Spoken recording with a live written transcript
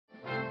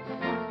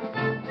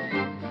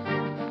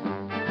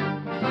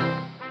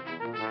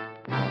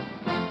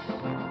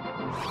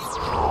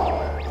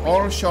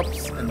all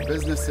shops and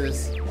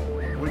businesses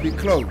will be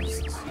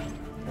closed,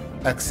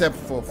 except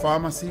for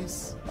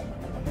pharmacies,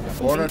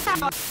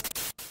 laboratories,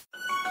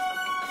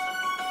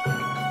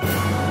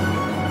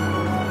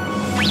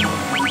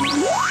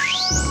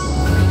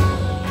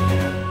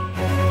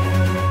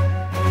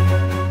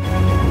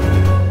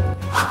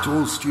 to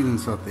all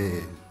students out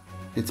there,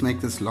 let's make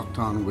this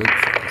lockdown work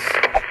for us.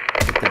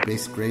 Get the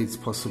best grades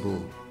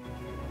possible.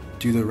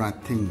 Do the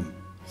right thing.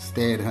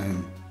 Stay at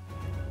home.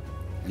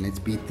 And let's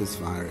beat this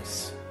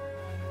virus.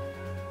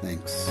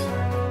 Thanks.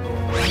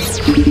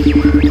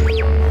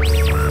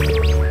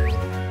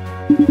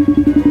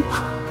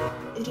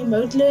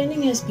 Remote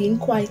learning has been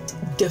quite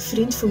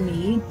different for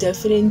me.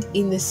 Different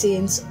in the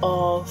sense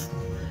of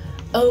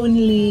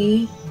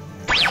only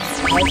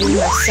having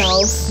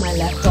myself, my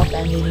laptop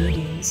and the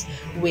readings,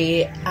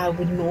 where I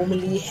would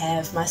normally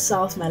have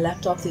myself, my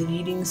laptop, the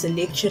readings, the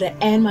lecturer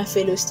and my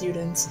fellow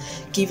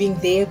students giving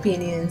their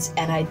opinions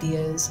and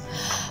ideas.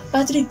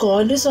 But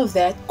regardless of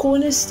that,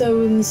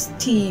 Cornerstone's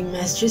team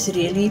has just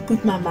really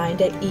put my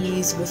mind at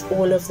ease with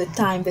all of the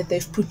time that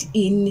they've put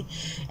in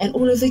and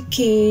all of the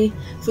care.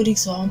 For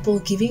example,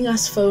 giving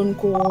us phone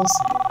calls,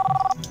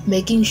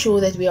 making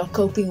sure that we are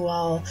coping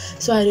well.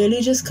 So I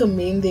really just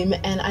commend them,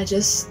 and I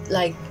just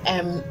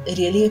am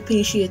really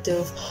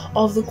appreciative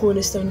of the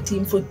Cornerstone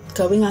team for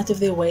going out of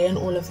their way and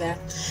all of that.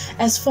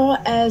 As far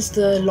as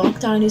the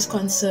lockdown is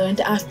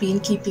concerned, I've been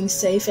keeping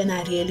safe, and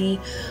I really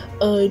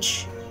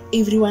urge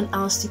everyone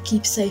else to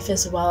keep safe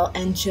as well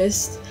and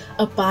just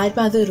abide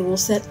by the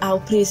rules that our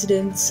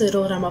President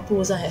Cyril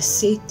Ramaphosa has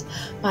set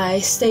by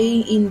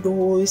staying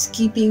indoors,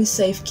 keeping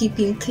safe,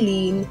 keeping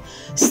clean,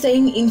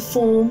 staying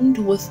informed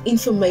with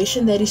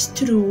information that is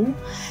true,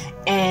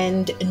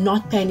 and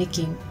not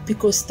panicking,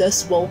 because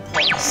this will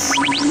pass.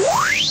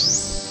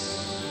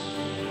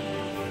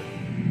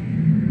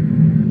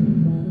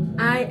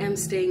 I am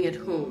staying at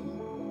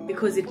home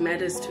because it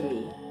matters to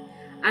me.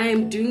 I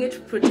am doing it to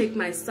protect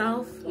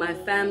myself, my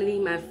family,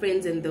 my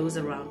friends, and those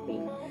around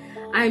me.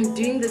 I am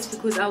doing this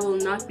because I will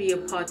not be a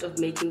part of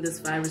making this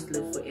virus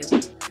live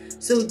forever.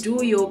 So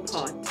do your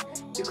part,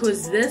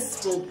 because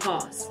this will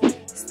pass.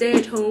 Stay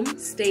at home,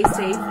 stay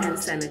safe, and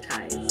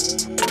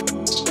sanitize.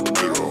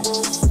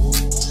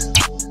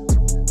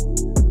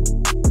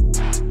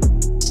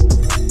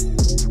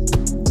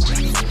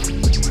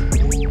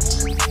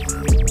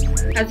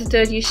 As a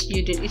third-year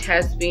student, it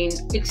has been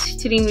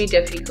extremely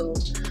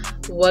difficult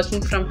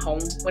working from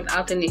home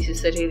without the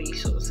necessary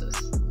resources.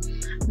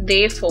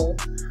 Therefore,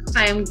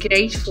 I am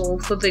grateful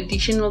for the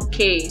additional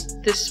care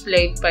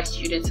displayed by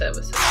student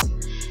services.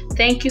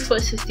 Thank you for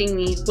assisting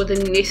me with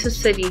the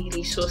necessary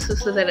resources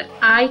so that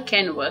I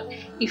can work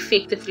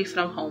effectively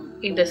from home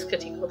in this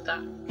critical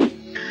time.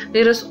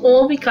 Let us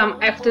all become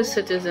active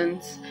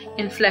citizens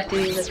in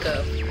flattening the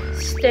curve.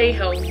 Stay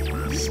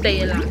home,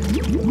 stay alive.